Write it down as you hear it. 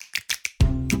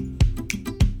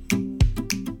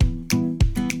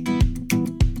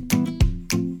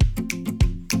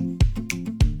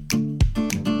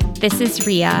this is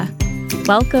Rhea.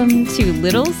 Welcome to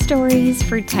Little Stories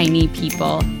for Tiny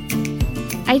People.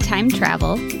 I time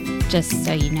travel, just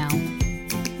so you know.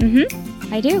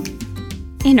 I do.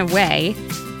 In a way.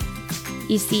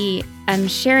 You see, I'm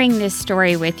sharing this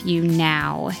story with you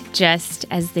now, just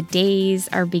as the days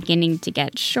are beginning to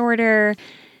get shorter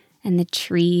and the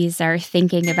trees are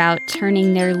thinking about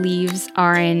turning their leaves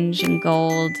orange and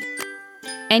gold.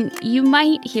 And you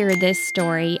might hear this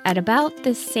story at about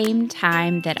the same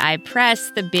time that I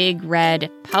press the big red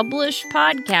Publish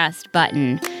Podcast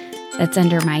button that's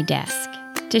under my desk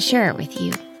to share it with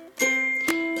you.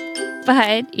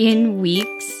 But in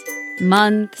weeks,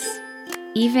 months,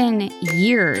 even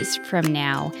years from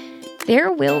now,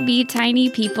 there will be tiny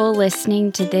people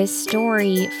listening to this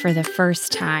story for the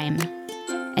first time.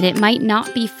 And it might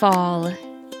not be fall,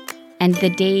 and the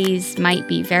days might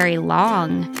be very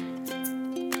long.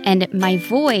 And my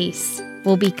voice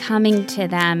will be coming to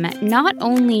them not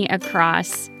only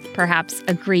across perhaps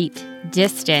a great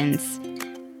distance,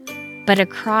 but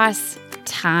across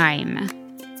time.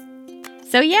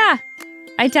 So yeah,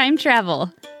 I time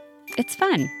travel. It's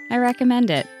fun. I recommend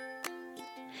it.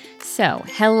 So,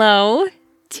 hello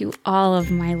to all of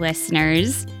my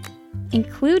listeners,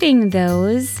 including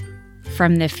those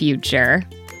from the future.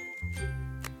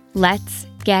 Let's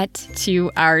get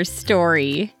to our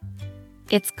story.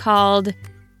 It's called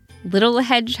Little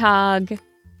Hedgehog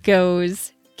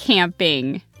Goes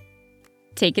Camping.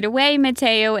 Take it away,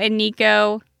 Mateo and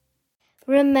Nico.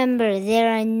 Remember, there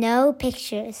are no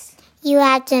pictures. You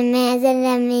have to imagine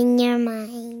them in your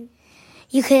mind.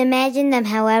 You can imagine them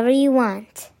however you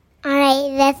want. All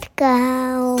right, let's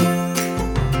go.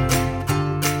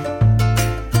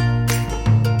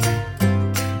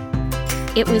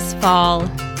 It was fall.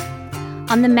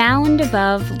 On the mound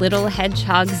above Little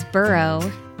Hedgehog's burrow,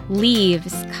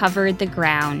 leaves covered the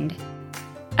ground.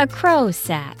 A crow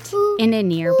sat in a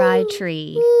nearby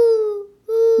tree.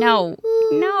 No,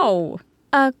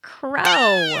 a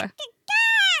crow.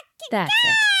 That's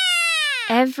it.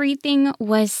 Everything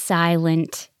was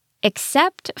silent,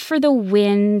 except for the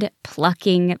wind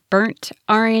plucking burnt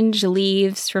orange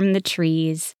leaves from the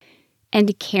trees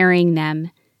and carrying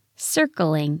them,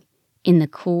 circling in the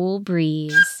cool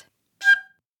breeze.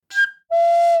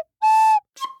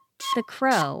 The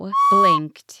crow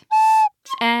blinked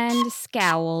and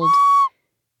scowled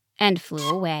and flew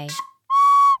away.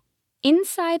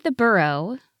 Inside the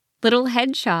burrow, Little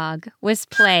Hedgehog was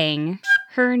playing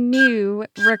her new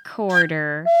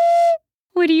recorder.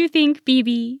 What do you think,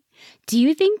 BB? Do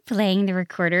you think playing the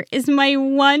recorder is my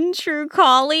one true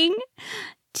calling?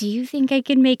 Do you think I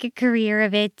can make a career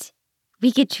of it?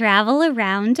 We could travel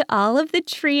around to all of the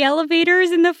tree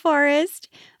elevators in the forest,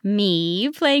 me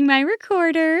playing my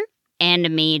recorder,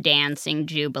 and me dancing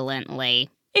jubilantly.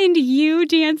 And you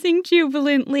dancing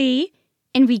jubilantly.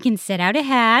 And we can set out a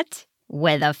hat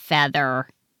with a feather.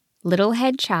 Little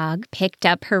Hedgehog picked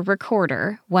up her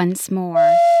recorder once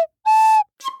more.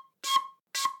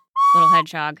 Little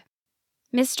Hedgehog.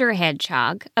 Mr.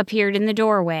 Hedgehog appeared in the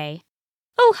doorway.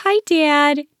 Oh, hi,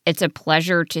 Dad. It's a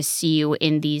pleasure to see you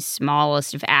in these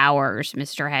smallest of hours,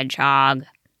 Mr. Hedgehog.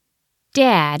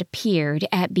 Dad peered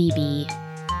at BB.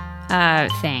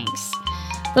 Thanks.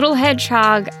 Little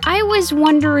Hedgehog, I was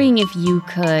wondering if you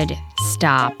could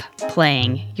stop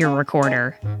playing your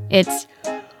recorder. It's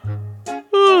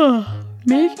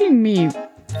making me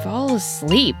fall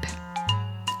asleep.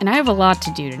 And I have a lot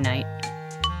to do tonight.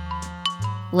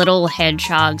 Little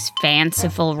Hedgehog's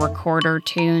fanciful recorder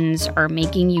tunes are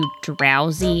making you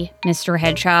drowsy, Mr.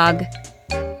 Hedgehog?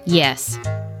 Yes,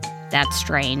 that's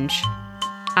strange.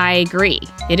 I agree,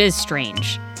 it is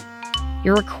strange.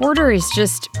 Your recorder is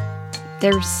just...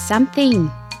 there's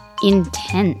something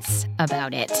intense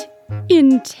about it.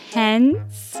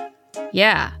 Intense?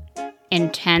 Yeah,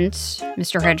 intense,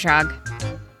 Mr. Hedgehog.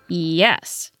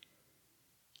 Yes.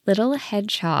 Little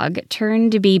Hedgehog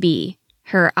turned to BB,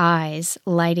 her eyes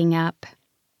lighting up.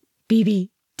 BB,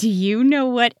 do you know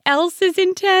what else is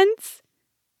intense?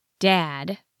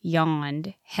 Dad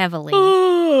yawned heavily.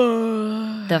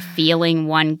 The feeling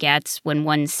one gets when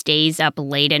one stays up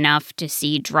late enough to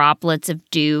see droplets of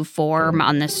dew form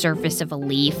on the surface of a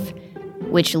leaf,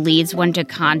 which leads one to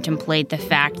contemplate the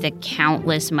fact that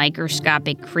countless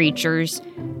microscopic creatures,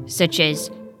 such as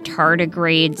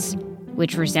tardigrades,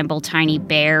 which resemble tiny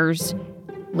bears,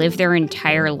 live their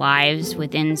entire lives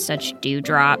within such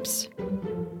dewdrops.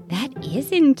 That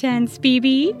is intense,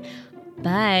 BB.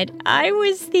 But I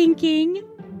was thinking,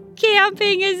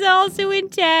 camping is also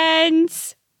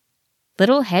intense.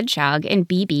 Little Hedgehog and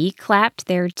BB clapped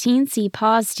their teensy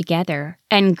paws together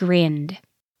and grinned.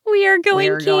 We're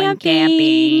going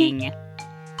camping.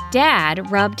 Dad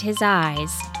rubbed his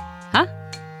eyes. Huh?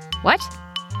 What?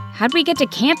 How'd we get to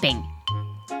camping?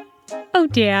 Oh,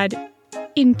 Dad.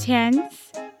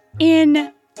 Intense?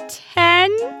 Intense?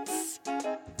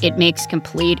 It makes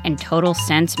complete and total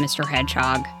sense, Mr.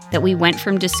 Hedgehog, that we went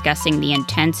from discussing the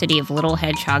intensity of Little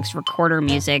Hedgehog's recorder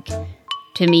music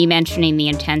to me mentioning the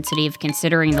intensity of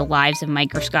considering the lives of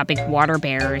microscopic water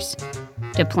bears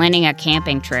to planning a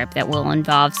camping trip that will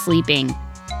involve sleeping.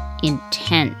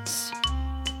 Intense.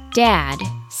 Dad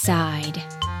sighed.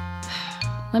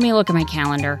 Let me look at my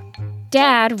calendar.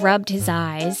 Dad rubbed his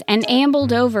eyes and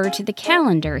ambled over to the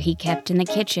calendar he kept in the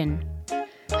kitchen.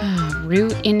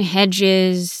 Root in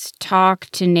hedges, talk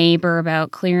to neighbor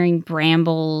about clearing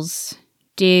brambles,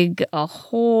 dig a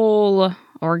hole,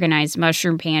 organize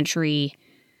mushroom pantry.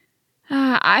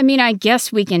 I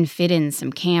guess we can fit in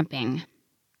some camping.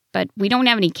 But we don't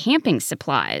have any camping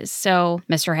supplies, so,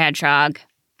 Mr. Hedgehog,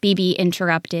 BB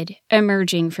interrupted,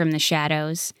 emerging from the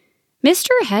shadows. Mr.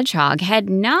 Hedgehog had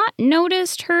not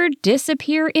noticed her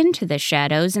disappear into the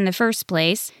shadows in the first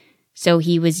place, so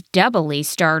he was doubly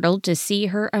startled to see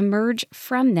her emerge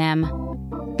from them.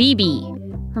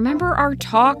 BB, remember our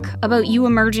talk about you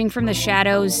emerging from the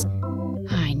shadows?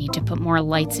 I need to put more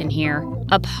lights in here.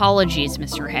 Apologies,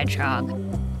 Mr. Hedgehog.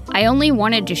 I only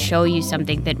wanted to show you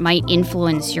something that might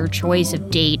influence your choice of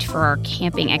date for our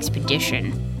camping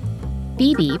expedition.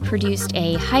 BB produced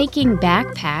a hiking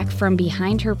backpack from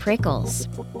behind her prickles.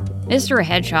 Mr.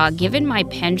 Hedgehog, given my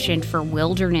penchant for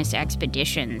wilderness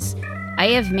expeditions, I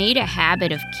have made a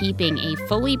habit of keeping a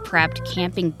fully prepped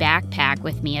camping backpack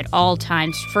with me at all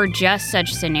times for just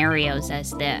such scenarios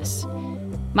as this.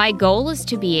 My goal is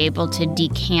to be able to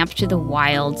decamp to the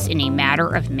wilds in a matter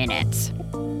of minutes.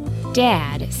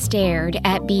 Dad stared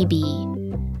at BB.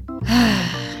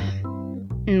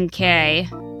 Okay.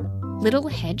 Little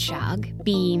Hedgehog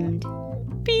beamed.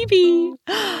 BB,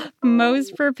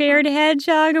 most prepared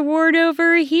hedgehog award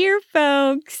over here,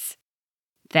 folks.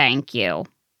 Thank you.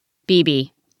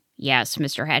 BB, yes,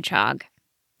 Mr. Hedgehog.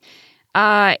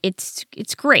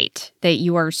 It's great that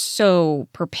you are so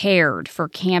prepared for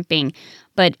camping,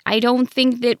 but I don't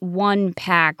think that one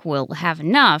pack will have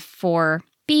enough for...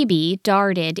 BB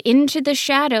darted into the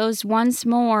shadows once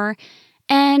more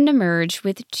and emerged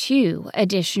with 2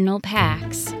 additional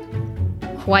packs.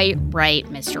 Quite right,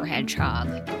 Mr. Hedgehog.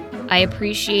 I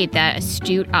appreciate that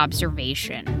astute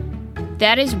observation.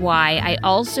 That is why I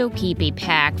also keep a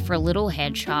pack for Little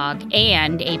Hedgehog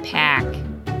and a pack,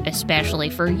 especially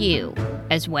for you,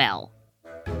 as well.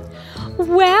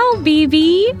 Wow,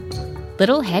 BB!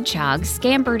 Little Hedgehog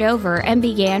scampered over and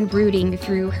began rooting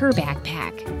through her backpack.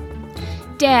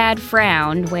 Dad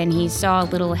frowned when he saw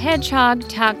Little Hedgehog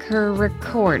tuck her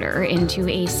recorder into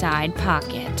a side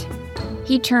pocket.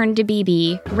 He turned to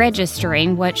BB,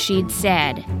 registering what she'd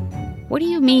said. What do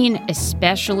you mean,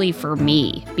 especially for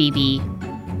me, BB?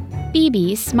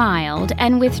 BB smiled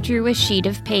and withdrew a sheet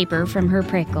of paper from her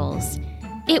prickles.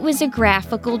 It was a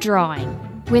graphical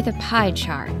drawing with a pie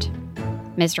chart.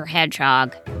 Mr.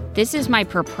 Hedgehog, this is my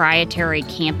proprietary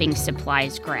camping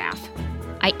supplies graph.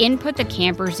 I input the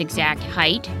camper's exact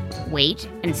height, weight,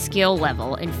 and skill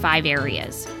level in 5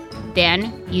 areas.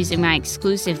 Then, using my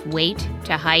exclusive weight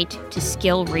to height to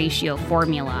skill ratio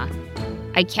formula,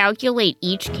 I calculate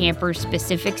each camper's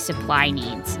specific supply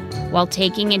needs, while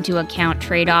taking into account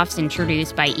trade-offs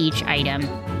introduced by each item,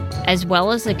 as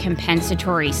well as the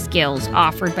compensatory skills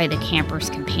offered by the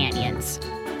camper's companions.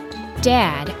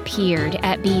 Dad peered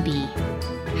at BB.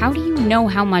 How do you know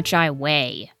how much I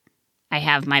weigh? I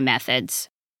have my methods.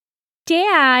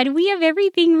 Dad, we have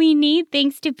everything we need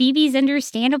thanks to BB's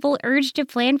understandable urge to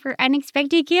plan for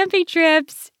unexpected camping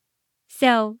trips.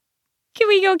 So, can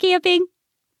we go camping?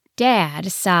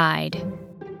 Dad sighed.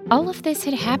 All of this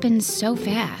had happened so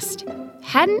fast.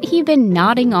 Hadn't he been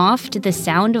nodding off to the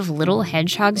sound of Little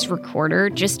Hedgehog's recorder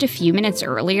just a few minutes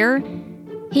earlier?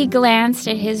 He glanced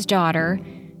at his daughter,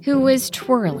 who was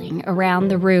twirling around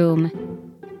the room.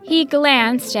 He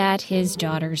glanced at his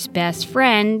daughter's best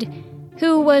friend,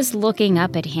 who was looking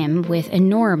up at him with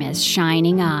enormous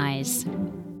shining eyes.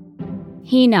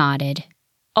 He nodded,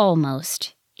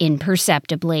 almost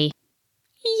imperceptibly.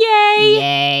 Yay!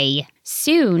 Yay!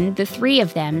 Soon the 3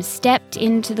 of them stepped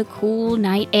into the cool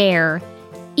night air,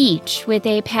 each with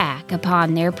a pack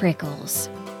upon their prickles.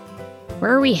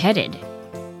 Where are we headed?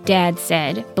 Dad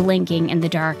said, blinking in the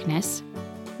darkness.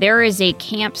 There is a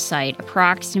campsite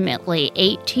approximately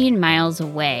 18 miles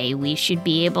away we should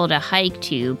be able to hike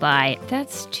to by...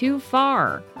 That's too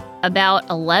far. About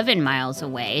 11 miles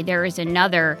away, there is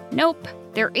another... Nope.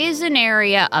 There is an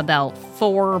area about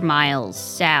 4 miles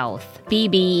south.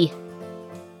 BB.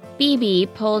 Bibi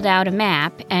pulled out a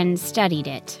map and studied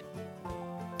it.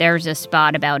 There's a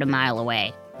spot about a mile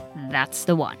away. That's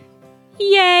the one.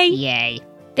 Yay! Yay.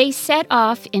 They set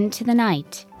off into the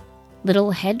night.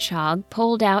 Little Hedgehog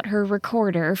pulled out her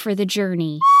recorder for the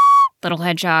journey. Little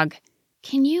Hedgehog,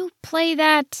 can you play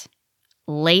that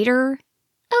later?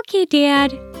 Okay,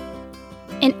 Dad.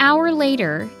 An hour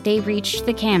later, they reached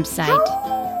the campsite.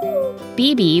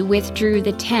 Bibi withdrew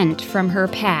the tent from her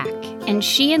pack, and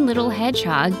she and Little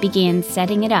Hedgehog began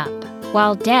setting it up,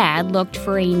 while Dad looked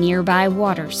for a nearby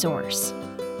water source.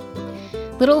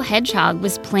 Little Hedgehog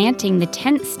was planting the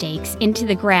tent stakes into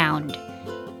the ground.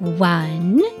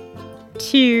 1,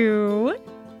 2,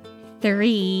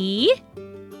 3.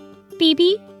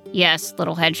 Bibi? Yes,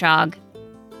 Little Hedgehog.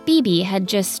 Bibi had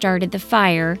just started the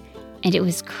fire, and it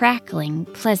was crackling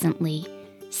pleasantly,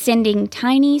 sending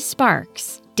tiny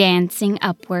sparks dancing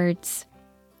upwards.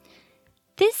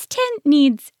 This tent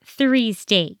needs 3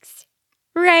 stakes,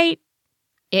 right?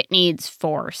 It needs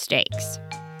 4 stakes.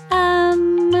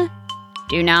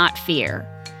 Do not fear.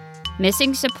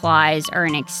 Missing supplies are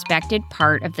an expected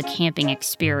part of the camping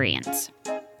experience.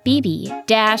 Bibi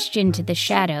dashed into the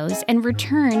shadows and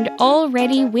returned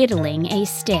already whittling a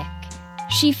stick.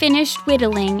 She finished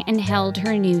whittling and held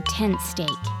her new tent stake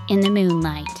in the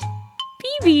moonlight.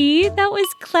 Bibi, that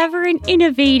was clever and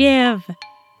innovative.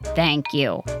 Thank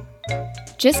you.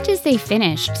 Just as they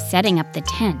finished setting up the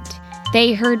tent,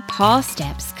 they heard paw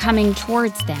steps coming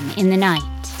towards them in the night.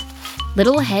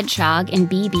 Little Hedgehog and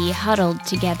Bibi huddled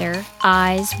together,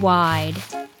 eyes wide.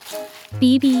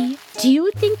 Bibi, do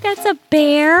you think that's a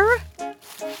bear?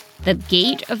 The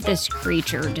gait of this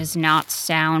creature does not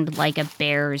sound like a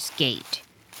bear's gait.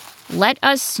 Let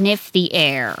us sniff the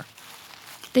air.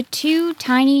 The 2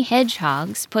 tiny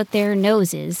hedgehogs put their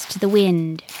noses to the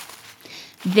wind.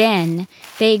 Then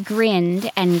they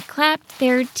grinned and clapped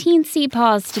their teensy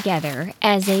paws together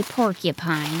as a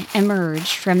porcupine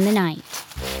emerged from the night.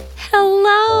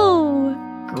 Hello!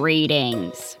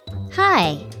 Greetings.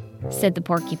 Hi, said the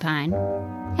porcupine.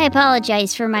 I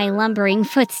apologize for my lumbering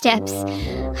footsteps.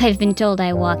 I've been told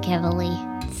I walk heavily.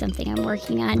 It's something I'm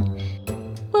working on.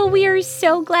 Well, we are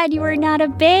so glad you are not a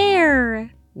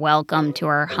bear. Welcome to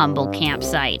our humble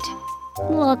campsite.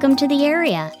 Welcome to the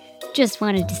area. Just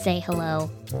wanted to say hello.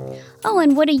 Oh,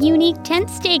 and what a unique tent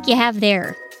stake you have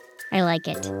there. I like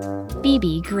it.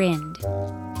 Bibi grinned.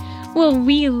 Well,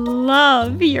 we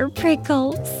love your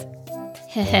prickles.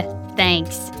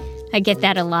 Thanks. I get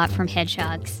that a lot from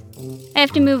hedgehogs. I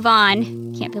have to move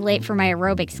on. Can't be late for my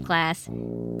aerobics class.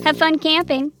 Have fun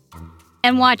camping.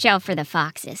 And watch out for the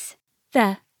foxes.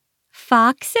 The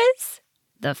foxes?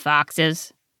 The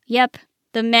foxes? Yep,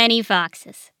 the many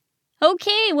foxes.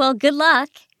 Okay, well, good luck.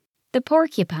 The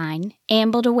porcupine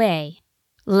ambled away,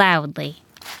 loudly.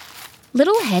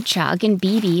 Little Hedgehog and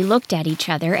Bibi looked at each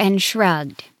other and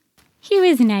shrugged. He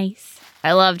was nice.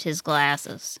 I loved his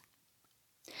glasses.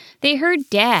 They heard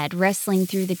Dad rustling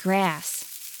through the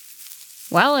grass.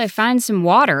 Well, I find some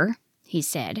water, he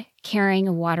said, carrying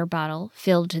a water bottle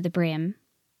filled to the brim.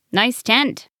 Nice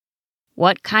tent.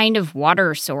 What kind of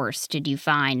water source did you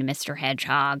find, Mr.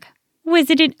 Hedgehog? Was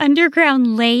it an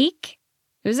underground lake?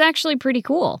 It was actually pretty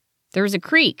cool. There was a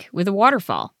creek with a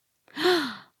waterfall.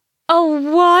 A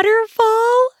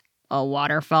waterfall? A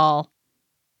waterfall.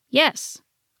 Yes,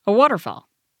 a waterfall.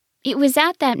 It was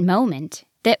at that moment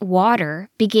that water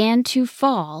began to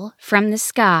fall from the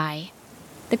sky.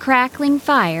 The crackling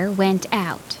fire went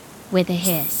out with a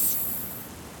hiss.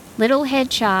 Little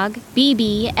Hedgehog,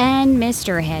 Bibi, and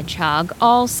Mr. Hedgehog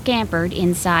all scampered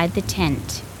inside the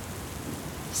tent.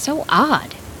 So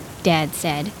odd, Dad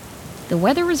said. The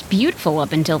weather was beautiful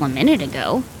up until a minute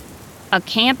ago. A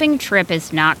camping trip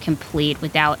is not complete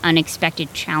without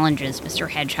unexpected challenges, Mr.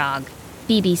 Hedgehog,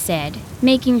 Bibi said,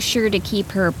 making sure to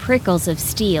keep her prickles of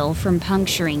steel from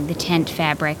puncturing the tent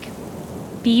fabric.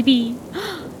 Bibi,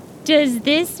 does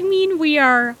this mean we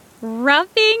are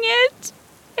roughing it?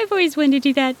 I've always wanted to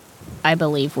do that. I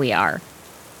believe we are.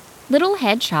 Little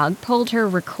Hedgehog pulled her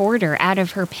recorder out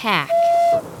of her pack.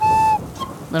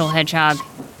 Little Hedgehog.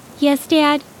 Yes,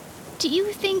 Dad? Do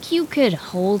you think you could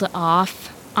hold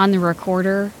off on the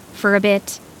recorder for a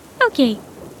bit? Okay.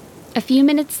 A few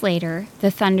minutes later, the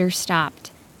thunder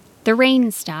stopped. The rain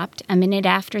stopped a minute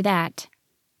after that.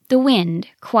 The wind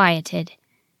quieted.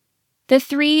 The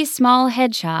 3 small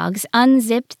hedgehogs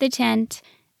unzipped the tent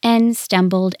and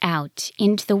stumbled out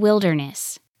into the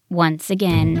wilderness once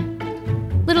again.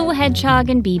 Little Hedgehog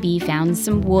and Bibi found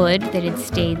some wood that had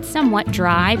stayed somewhat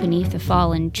dry beneath a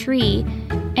fallen tree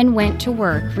and went to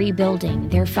work rebuilding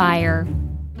their fire.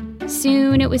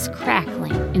 Soon it was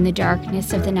crackling in the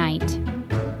darkness of the night.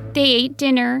 They ate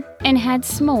dinner and had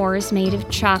s'mores made of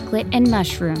chocolate and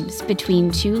mushrooms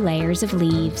between 2 layers of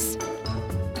leaves.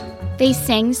 They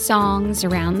sang songs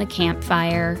around the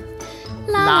campfire.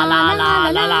 La la la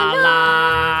la la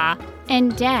la.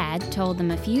 And Dad told them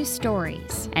a few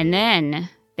stories. And then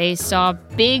they saw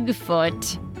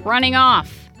Bigfoot running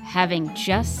off, having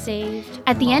just saved.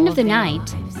 At the end of the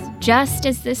night, just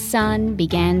as the sun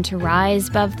began to rise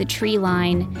above the tree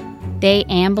line, they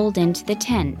ambled into the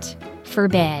tent for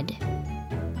bed.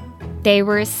 They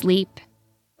were asleep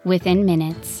within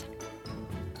minutes.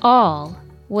 All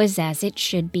was as it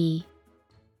should be.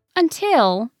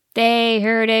 Until they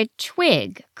heard a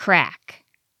twig crack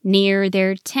near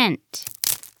their tent.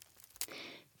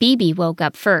 Bibi woke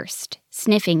up first,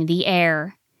 sniffing the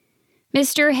air.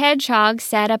 Mr. Hedgehog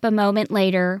sat up a moment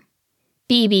later.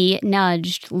 Bibi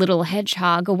nudged Little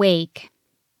Hedgehog awake.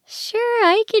 Sure,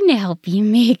 I can help you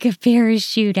make a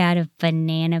parachute out of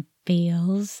banana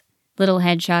peels, Little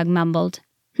Hedgehog mumbled.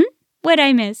 What'd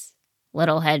I miss?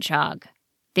 Little Hedgehog,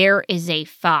 there is a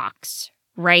fox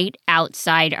right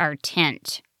outside our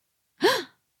tent.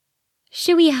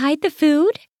 Should we hide the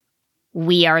food?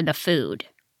 We are the food.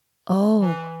 Oh.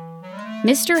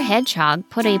 Mr. Hedgehog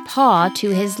put a paw to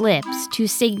his lips to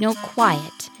signal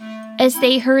quiet as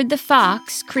they heard the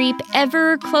fox creep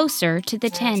ever closer to the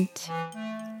tent.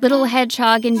 Little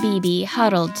Hedgehog and Bibi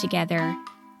huddled together,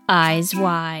 eyes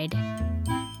wide.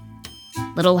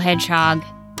 Little Hedgehog,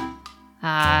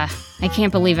 I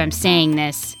can't believe I'm saying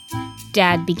this,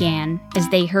 Dad began as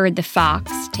they heard the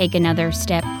fox take another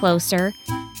step closer.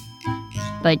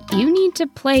 But you need to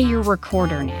play your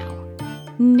recorder now.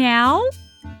 Now?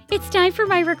 It's time for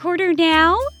my recorder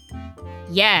now?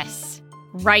 Yes,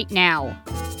 right now.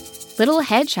 Little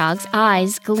Hedgehog's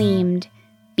eyes gleamed.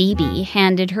 Bibi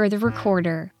handed her the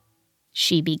recorder.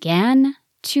 She began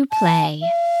to play.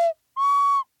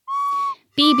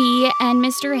 Bibi and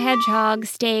Mr. Hedgehog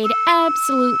stayed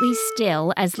absolutely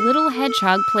still as Little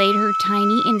Hedgehog played her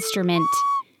tiny instrument.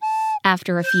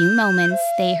 After a few moments,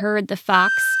 they heard the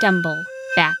fox stumble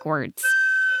backwards.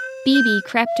 Bibi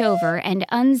crept over and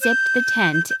unzipped the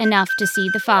tent enough to see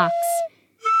the fox.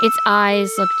 Its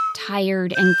eyes looked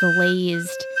tired and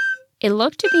glazed. It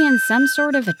looked to be in some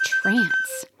sort of a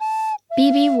trance.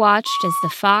 Bibi watched as the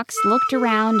fox looked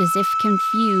around as if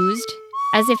confused,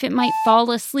 as if it might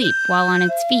fall asleep while on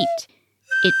its feet.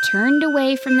 It turned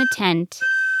away from the tent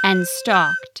and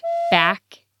stalked back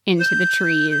into the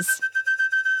trees.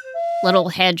 Little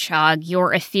Hedgehog,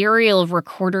 your ethereal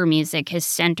recorder music has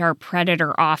sent our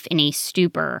predator off in a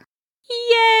stupor.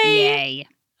 Yay! Yay.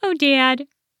 Oh, Dad,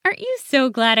 aren't you so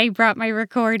glad I brought my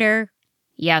recorder?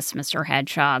 Yes, Mr.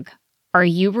 Hedgehog. Are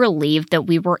you relieved that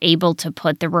we were able to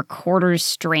put the recorder's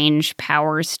strange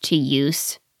powers to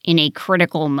use in a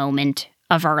critical moment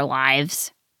of our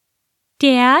lives?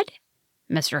 Dad?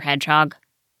 Mr. Hedgehog.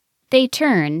 They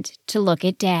turned to look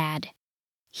at Dad.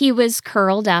 He was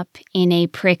curled up in a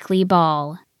prickly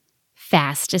ball,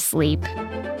 fast asleep.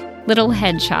 Little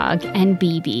Hedgehog and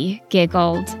Bibi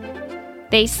giggled.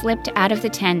 They slipped out of the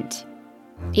tent.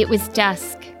 It was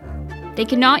dusk. They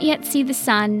could not yet see the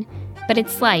sun, but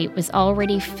its light was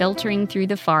already filtering through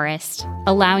the forest,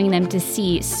 allowing them to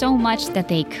see so much that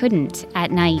they couldn't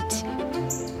at night.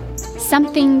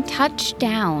 Something touched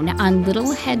down on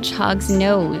Little Hedgehog's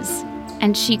nose,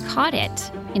 and she caught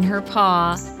it in her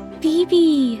paw.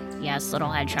 Bibi! Yes,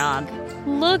 Little Hedgehog.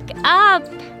 Look up!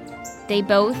 They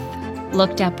both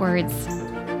looked upwards.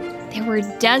 There were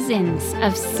dozens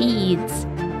of seeds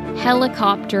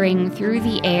helicoptering through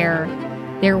the air,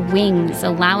 their wings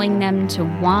allowing them to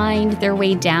wind their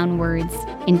way downwards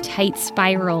in tight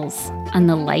spirals on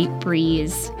the light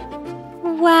breeze.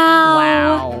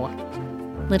 Wow!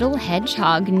 Little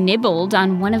Hedgehog nibbled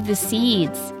on one of the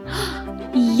seeds.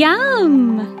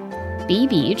 Yum!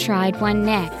 Bibi tried one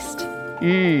next.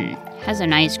 Has a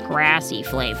nice grassy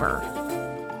flavor.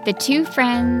 The two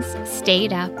friends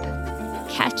stayed up,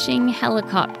 catching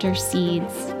helicopter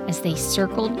seeds as they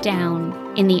circled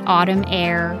down in the autumn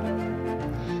air.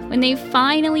 When they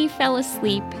finally fell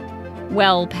asleep,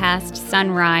 well past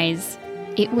sunrise,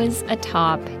 it was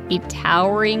atop a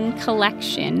towering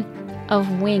collection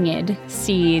of winged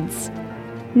seeds,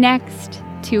 next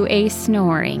to a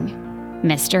snoring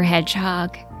Mr.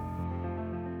 Hedgehog.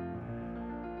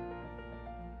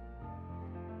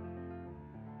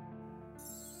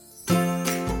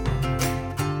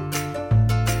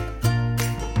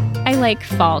 I like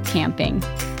fall camping.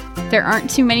 There aren't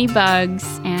too many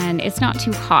bugs and it's not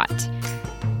too hot.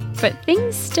 But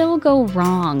things still go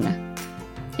wrong.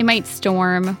 It might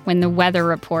storm when the weather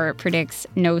report predicts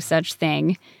no such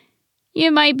thing.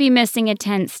 You might be missing a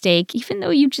tent stake even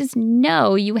though you just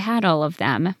know you had all of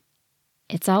them.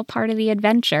 It's all part of the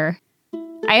adventure.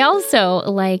 I also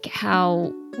like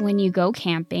how when you go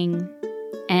camping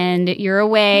and you're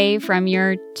away from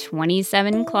your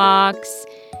 27 clocks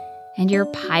and your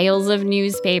piles of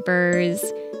newspapers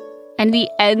and the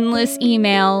endless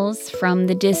emails from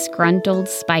the disgruntled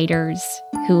spiders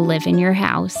who live in your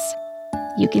house,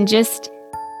 you can just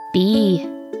be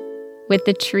with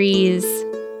the trees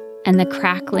and the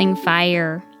crackling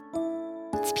fire.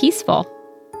 It's peaceful.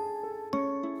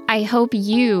 I hope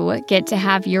you get to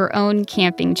have your own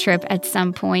camping trip at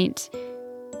some point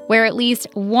where at least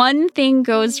one thing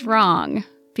goes wrong,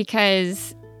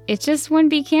 because it just wouldn't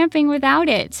be camping without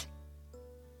it.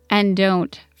 And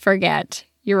don't forget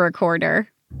your recorder.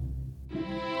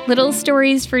 Little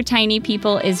Stories for Tiny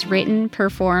People is written,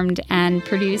 performed, and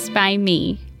produced by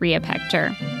me, Rhea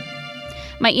Pector.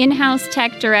 My in-house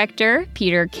tech director,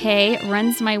 Peter Kay,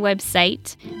 runs my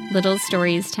website,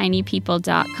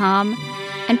 littlestoriestinypeople.com,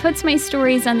 and puts my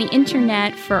stories on the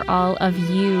internet for all of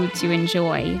you to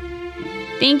enjoy.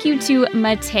 Thank you to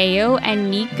Mateo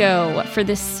and Nico for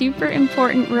the super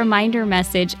important reminder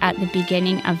message at the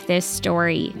beginning of this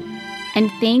story.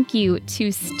 And thank you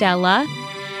to Stella,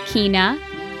 Kina,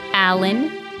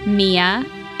 Alan, Mia,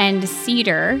 and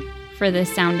Cedar for the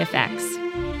sound effects.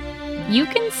 You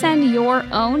can send your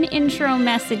own intro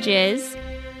messages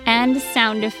and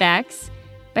sound effects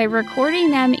by recording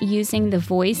them using the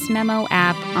voice memo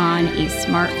app on a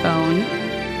smartphone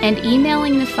and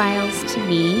emailing the files to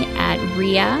me at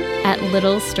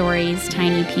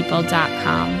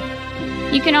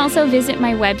rhea@littlestoriestinypeople.com. You can also visit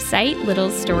my website,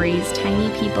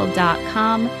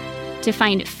 littlestoriestinypeople.com, to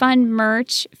find fun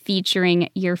merch featuring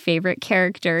your favorite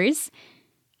characters,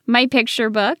 my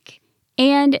picture book,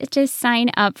 and to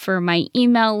sign up for my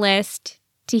email list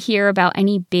to hear about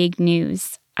any big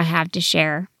news I have to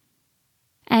share.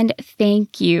 And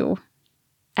thank you,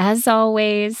 as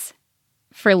always,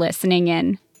 for listening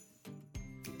in.